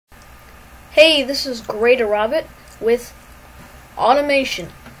Hey, this is Greater Rabbit with Automation,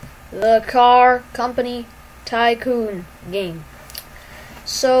 the car company Tycoon game.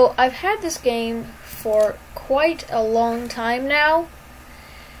 So, I've had this game for quite a long time now,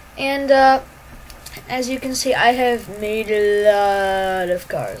 and as you can see, I have made a lot of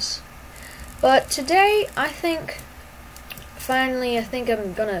cars. But today, finally, I think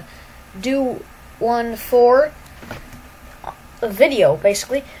I'm gonna do one for a video,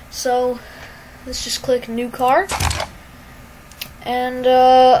 basically. So, let's just click new car. And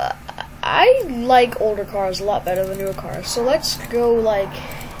I like older cars a lot better than newer cars. So let's go like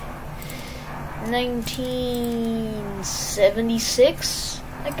 1976,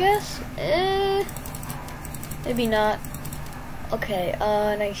 I guess. Maybe not. Okay,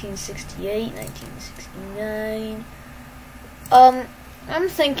 1968, 1969. I'm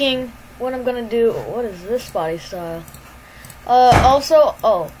thinking what I'm gonna do. What is this body style? Also,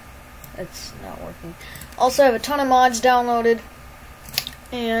 it's not working. Also, I have a ton of mods downloaded,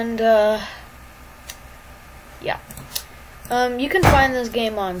 and yeah. You can find this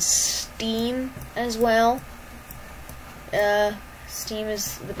game on Steam as well. Steam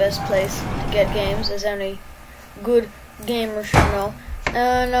is the best place to get games, as any good gamer should know.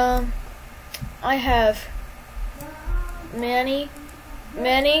 And I have many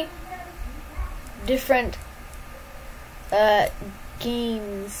different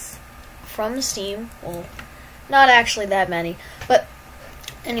games from Steam. Well, not actually that many, but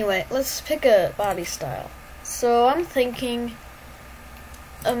anyway, let's pick a body style. So I'm thinking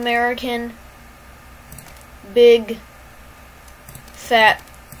American, big, fat,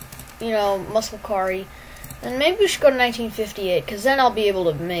 muscle car-y. And maybe we should go to 1958, because then I'll be able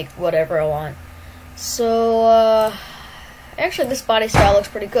to make whatever I want. So, actually this body style looks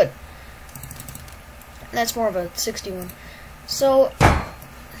pretty good. That's more of a 61. So,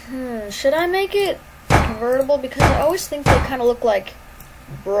 should I make it convertible? Because I always think they kind of look like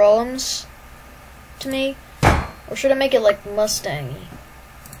Brahms to me. Or should I make it like Mustang-y?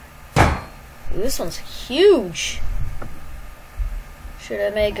 Ooh, this one's huge. Should I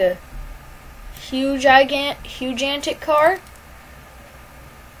make a huge-antic car?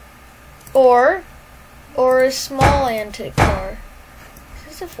 Or a small antic car? Is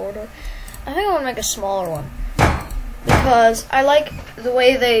this a four-door? I think I want to make a smaller one, because I like the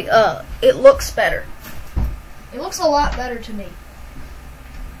way it looks better. It looks a lot better to me.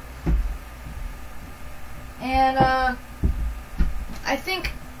 And I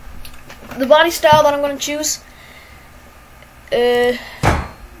think the body style that I'm going to choose, I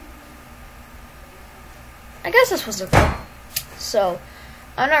guess this was okay. So,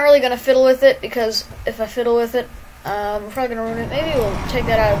 I'm not really going to fiddle with it, because if I fiddle with it, I'm probably going to ruin it. Maybe we'll take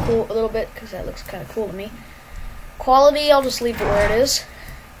that out a little bit, because that looks kind of cool to me. Quality, I'll just leave it where it is.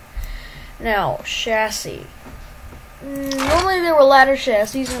 Now, chassis. Normally there were ladder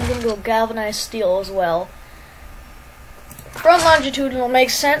chassis, and I'm going to go galvanized steel as well. Front longitudinal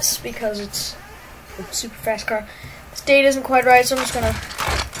makes sense, because it's a super fast car. This date isn't quite right, so I'm just going to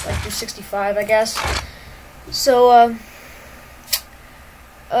do 65, I guess. So,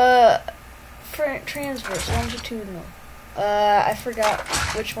 transverse, longitudinal. I forgot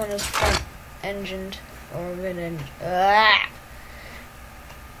which one is front engined or mid engined.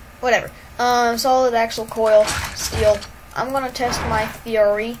 Whatever. Solid axle coil, steel. I'm gonna test my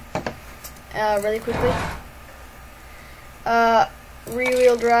theory really quickly.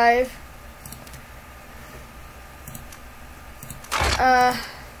 Rear-wheel drive. I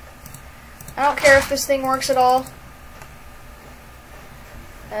don't care if this thing works at all.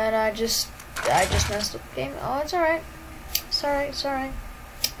 And I just messed up the game. Oh, it's alright. It's alright.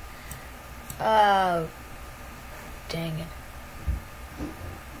 Oh, dang it.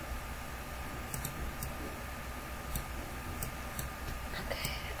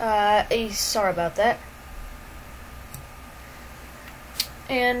 Okay. Sorry about that.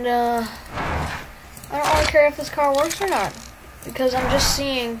 And, I don't really care if this car works or not, because I'm just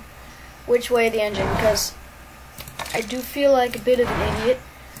seeing which way the engine, because I do feel like a bit of an idiot,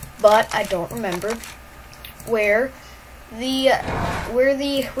 but I don't remember which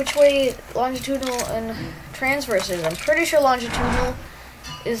way longitudinal and transverse is. I'm pretty sure longitudinal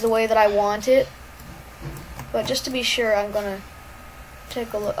is the way that I want it, but just to be sure, I'm gonna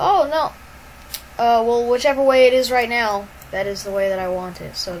take a look. Oh, no. Well, whichever way it is right now, that is the way that I want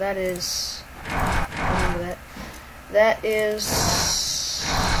it. So that is, remember that. That is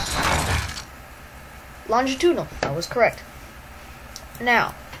longitudinal. I was correct.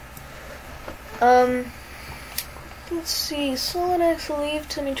 Now, let's see. Solid axle leaf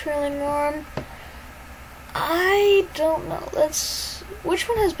to me trailing arm. I don't know. Let's which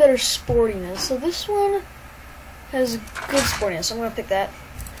one has better sportiness? So this one has good sportiness. So I'm gonna pick that.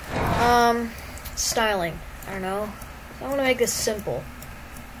 Styling. I don't know. I'm gonna make this simple.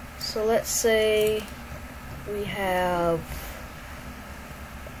 So let's say we have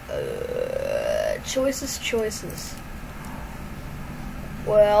choices.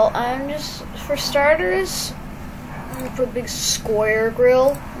 Well, for starters, I'm gonna put a big square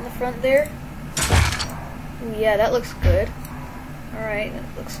grill in the front there. Ooh, yeah, that looks good. Alright,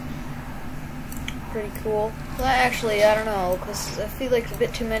 that looks pretty cool. Well, actually, I don't know, because I feel like a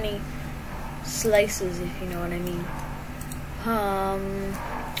bit too many slices, if you know what I mean.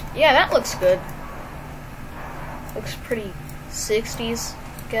 Yeah, that looks good. Looks pretty 60s,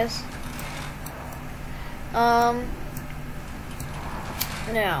 I guess.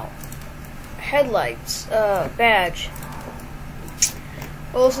 Now, headlights, badge.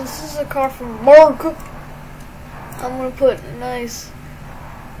 Well, since this is a car from America, I'm gonna put a nice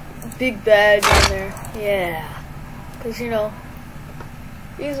big badge on there. Yeah. Because, you know,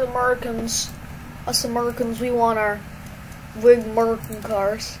 these Americans, us Americans, we want our big American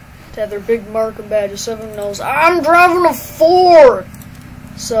cars to have their big American badges so everyone knows, I'm driving a Ford!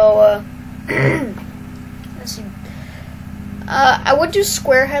 So, let's see. I would do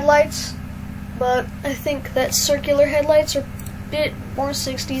square headlights, but I think that circular headlights are a bit more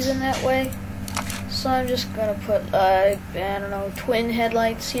 60s in that way. So I'm just gonna put, I don't know, twin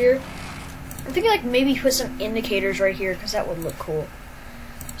headlights here. I'm thinking like maybe put some indicators right here, because that would look cool.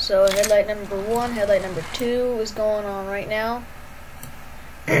 So headlight number 1, headlight number 2 is going on right now.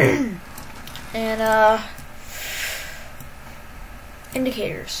 And,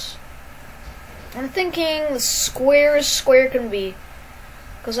 indicators. I'm thinking the squarest square can be,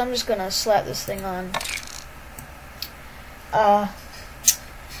 because I'm just gonna slap this thing on.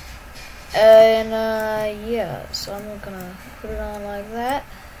 Yeah, so I'm gonna put it on like that.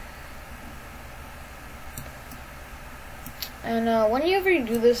 And whenever you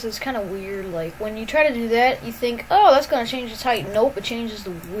do this, it's kind of weird. Like, when you try to do that, you think, oh, that's gonna change its height. Nope, it changes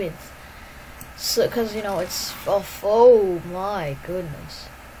the width. So, because, you know, it's, oh my goodness.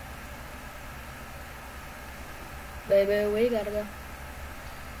 Baby, we gotta go.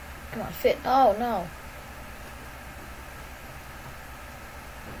 Come on, fit. Oh, no.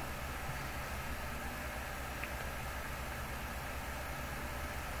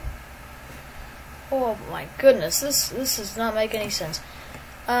 Oh my goodness, this does not make any sense.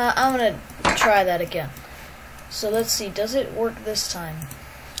 I'm gonna try that again. So let's see, does it work this time?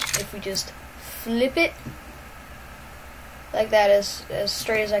 If we just flip it like that, as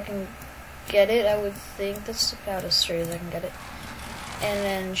straight as I can get it, I would think that's about as straight as I can get it. And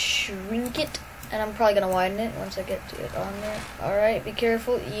then shrink it, and I'm probably gonna widen it once I get to it on there. Alright, be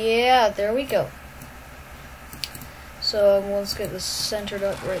careful. Yeah, there we go. So let's get this centered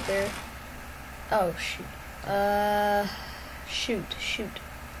up right there. Oh, shoot. Shoot.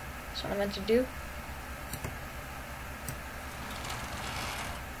 That's what I meant to do.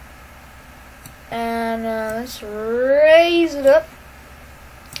 And, let's raise it up.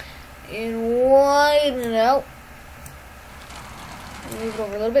 And widen it out. Move it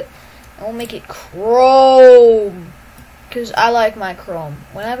over a little bit. And we'll make it chrome. Because I like my chrome.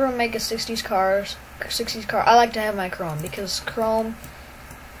 Whenever I make a 60s car, I like to have my chrome. Because chrome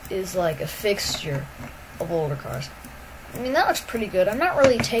is like a fixture of older cars. I mean, that looks pretty good. I'm not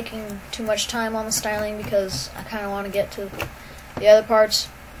really taking too much time on the styling because I kind of want to get to the other parts.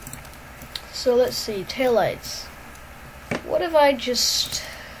 So let's see, taillights. What if I just...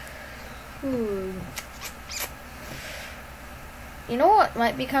 You know what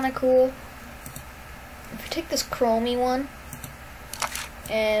might be kind of cool? If we take this chromey one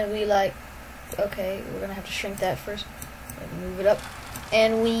and we like... Okay, we're going to have to shrink that first. Move it up.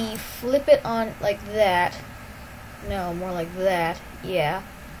 And we flip it on like that. No, more like that. Yeah.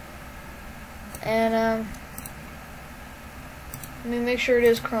 And, let me make sure it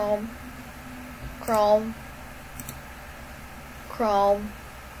is chrome. Chrome.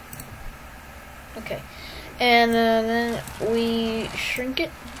 Okay. And then we shrink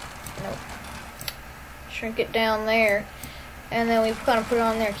it. Nope. Shrink it down there. And then we kind of put it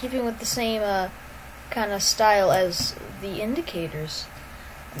on there, keeping with the same kind of style as the indicators.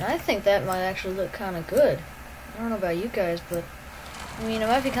 And I think that might actually look kind of good. I don't know about you guys, but I mean, it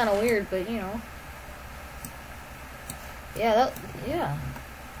might be kind of weird, but you know. Yeah,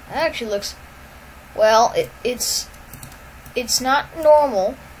 that actually looks, well, it's not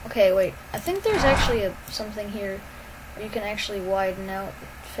normal. Okay, wait. I think there's actually something here where you can actually widen out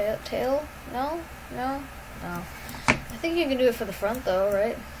the tail. No. I think you can do it for the front though,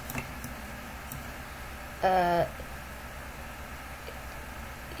 right?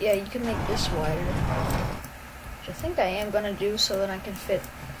 yeah, you can make this wider. Which I think I am gonna do so that I can fit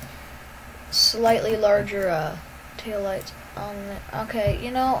slightly larger taillights on it. Okay,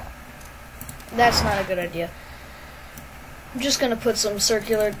 you know, that's not a good idea. I'm just gonna put some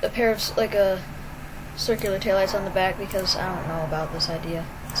circular, a pair of like a circular taillights on the back because I don't know about this idea.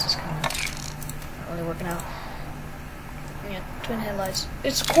 This is kind of not really working out. Yeah, twin headlights.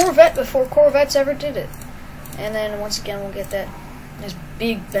 It's Corvette before Corvettes ever did it. And then once again we'll get that this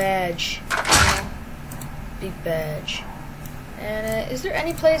big badge. You know? Big badge. And is there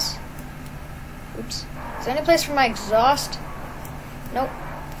any place? Oops. Is there any place for my exhaust? Nope.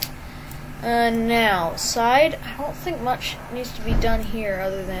 Now, side. I don't think much needs to be done here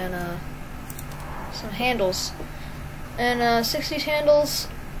other than some handles. And 60s handles.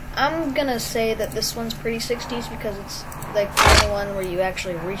 I'm gonna say that this one's pretty 60s because it's like the only one where you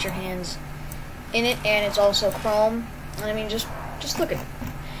actually reach your hands in it, and it's also chrome. And I mean, just look at it.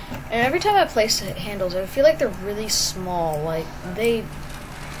 And every time I place the handles, I feel like they're really small. Like they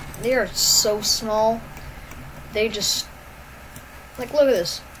are so small. They just like look at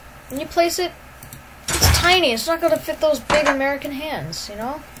this. When you place it, it's tiny. It's not gonna fit those big American hands, you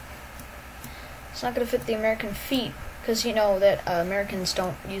know. It's not gonna fit the American feet. Because you know that Americans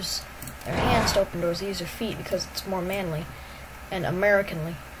don't use their hands to open doors, they use their feet because it's more manly and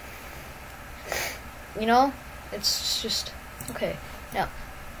Americanly. You know? It's just... Okay. Now,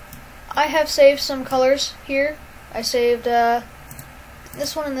 I have saved some colors here. I saved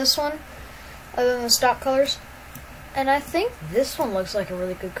this one and this one, other than the stock colors. And I think this one looks like a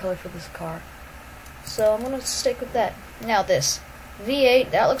really good color for this car. So I'm going to stick with that. Now this.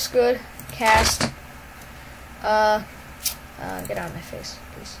 V8, that looks good. Cast. Get out of my face,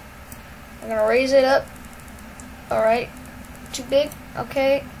 please. I'm gonna raise it up. Alright. Too big?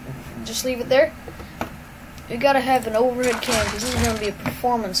 Okay. Just leave it there. You gotta have an overhead cam because this is gonna be a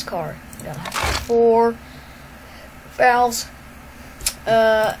performance car. You gotta have 4 valves.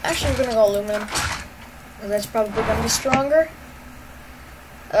 Actually, we're gonna go aluminum. That's probably gonna be stronger.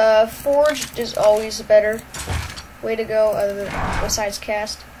 Forged is always a better way to go, other than besides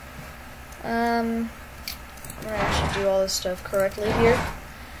cast. I'm gonna actually do all this stuff correctly here.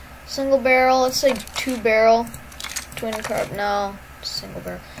 Single barrel, let's say 2 barrel, twin carb, no, single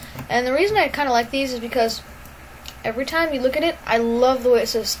barrel. And the reason I kind of like these is because every time you look at it, I love the way it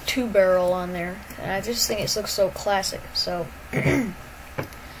says 2 barrel on there, and I just think it looks so classic. So I'll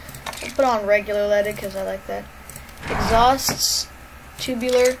put on regular leaded because I like that. Exhausts,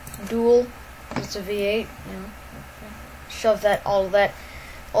 tubular, dual, it's a V8, you know. Shove that, all of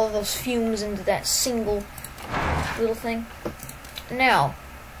those fumes into that single little thing. Now,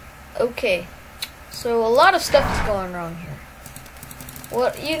 okay, so a lot of stuff is going wrong here.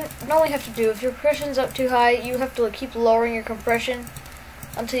 What you normally have to do, if your compression's up too high, you have to keep lowering your compression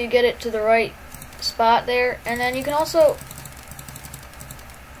until you get it to the right spot there. And then you can also,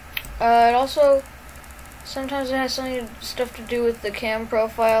 it also, sometimes it has stuff to do with the cam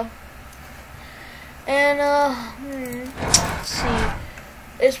profile. And, let's see.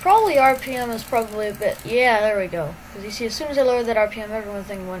 It's probably RPM is probably a bit, yeah, there we go. Because you see, as soon as I lowered that RPM,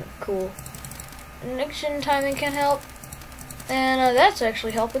 everything went cool. Ignition timing can help. And that's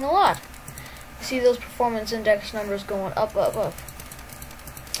actually helping a lot. You see those performance index numbers going up, up, up.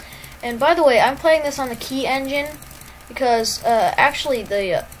 And by the way, I'm playing this on the Key engine because actually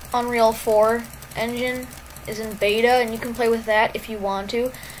the Unreal 4 engine is in beta, and you can play with that if you want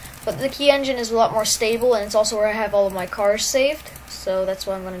to. But the Key engine is a lot more stable, and it's also where I have all of my cars saved. So that's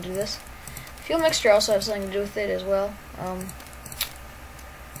why I'm going to do this. Fuel mixture also has something to do with it as well.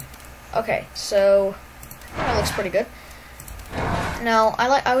 Okay, so that looks pretty good. Now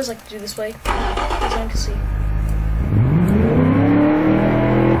I always like to do this way, as you can see.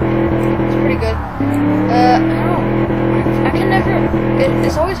 It's pretty good. I can never.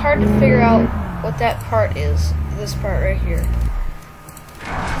 It's always hard to figure out what that part is. This part right here.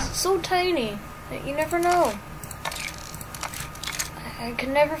 It's so tiny that you never know. I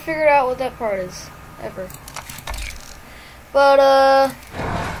can never figure out what that part is, ever. But,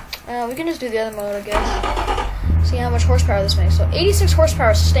 we can just do the other mode, I guess. See how much horsepower this makes. So, 86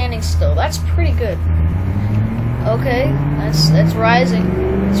 horsepower standing still. That's pretty good. Okay, that's rising.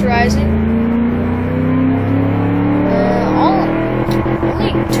 It's rising.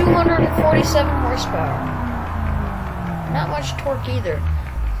 Only 247 horsepower. Not much torque either.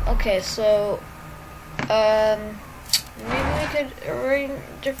 Okay, so, maybe we could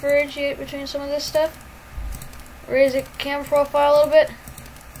differentiate between some of this stuff. Raise the cam profile a little bit.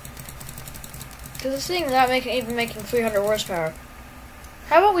 Because this thing is not even making 300 horsepower.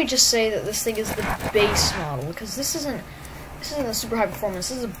 How about we just say that this thing is the base model? Because this isn't This isn't the super high performance.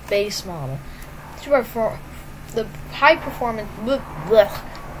 This is a base model. The high performance. Bleh, bleh.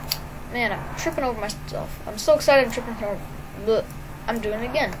 Man, I'm tripping over myself. I'm so excited. I'm tripping over. Bleh. I'm doing it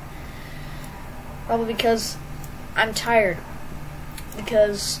again. Probably because I'm tired.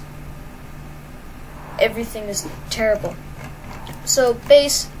 Because everything is terrible. So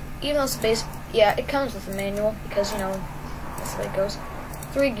base, even though it's base, yeah, it comes with a manual because, you know, that's the way it goes.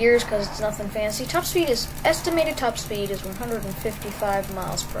 3 gears because it's nothing fancy. Estimated top speed is 155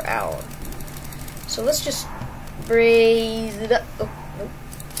 miles per hour. So let's just raise it up. Oh, nope.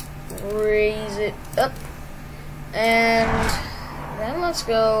 Raise it up. And then let's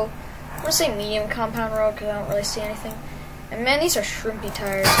go. I'm going to say medium compound road because I don't really see anything. And man, these are shrimpy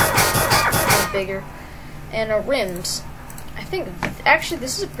tires. They're bigger. And rims. I think, actually,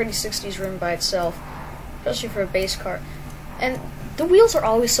 this is a pretty 60s rim by itself. Especially for a base car. And the wheels are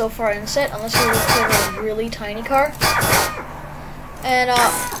always so far inset unless you're with a really tiny car. And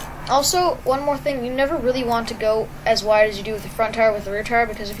also, one more thing, you never really want to go as wide as you do with the front tire with the rear tire,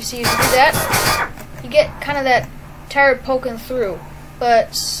 because if you do that, you get kind of that tire poking through.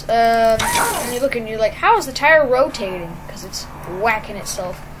 But when you look and you're like, how is the tire rotating? Because it's whacking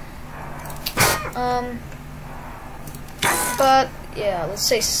itself. But yeah, let's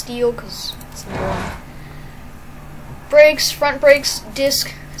say steel because it's number one. Brakes, front brakes,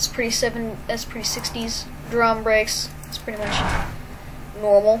 disc. That's pretty 60s. Drum brakes. It's pretty much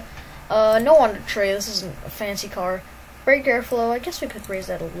normal. No under tray. This isn't a fancy car. Brake airflow. I guess we could raise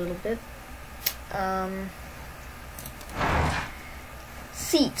that a little bit.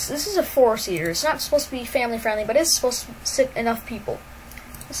 Seats. This is a 4-seater. It's not supposed to be family friendly, but it's supposed to sit enough people.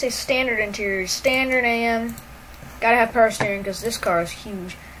 Let's say standard interior, standard AM. Gotta have power steering because this car is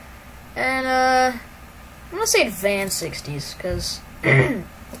huge. And I'm gonna say advanced 60s because I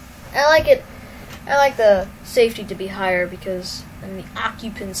like it. I like the safety to be higher because then the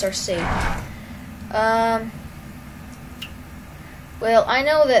occupants are safe. Well, I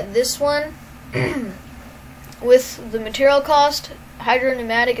know that this one, with the material cost, hydro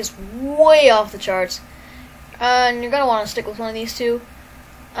pneumatic is way off the charts. And you're gonna want to stick with one of these two.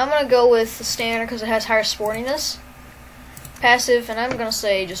 I'm gonna go with the standard because it has higher sportiness. Passive, and I'm gonna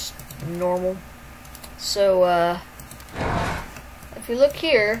say just normal. So, if you look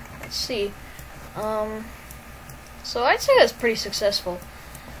here, let's see. So I'd say that's pretty successful.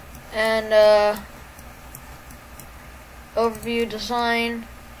 And, overview, design,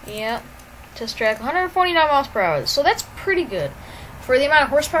 yeah. Test track, 149 miles per hour. So that's pretty good. For the amount of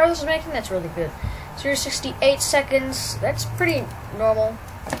horsepower this is making, that's really good. 0-68 seconds, that's pretty normal.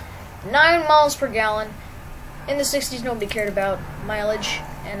 9 miles per gallon. In the 60s, nobody cared about mileage.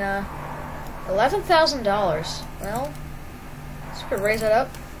 And, $11,000. Well, let's go raise that up.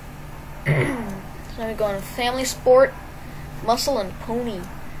 So now we go on family sport, muscle, and pony.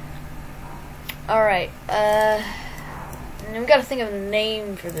 Alright, and we gotta think of a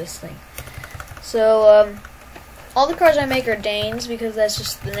name for this thing. So, all the cars I make are Danes because that's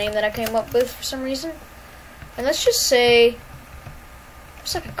just the name that I came up with for some reason. And let's just say,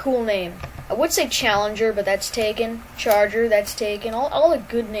 it's like a cool name. I would say Challenger, but that's taken. Charger, that's taken. All the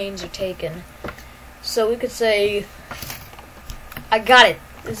good names are taken. So we could say, I got it.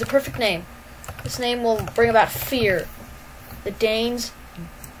 This is a perfect name. This name will bring about fear. The Danes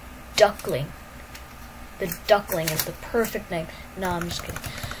Duckling. The Duckling is the perfect name. No, I'm just kidding.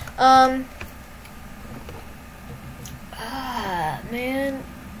 Man,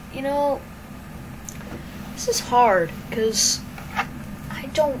 you know, this is hard because I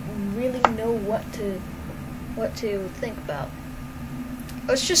don't really know what to think about.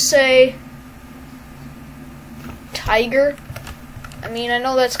 Let's just say Tiger. I mean, I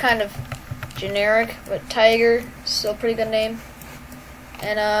know that's kind of generic, but Tiger is still a pretty good name.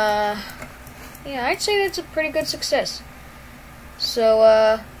 And yeah, I'd say that's a pretty good success.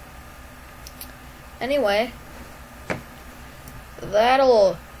 So anyway,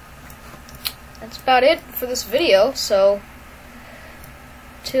 that's about it for this video. So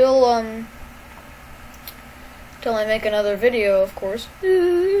till I make another video, of course.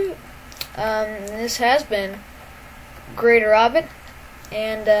 This has been Greater Orbit,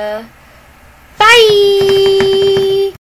 and bye.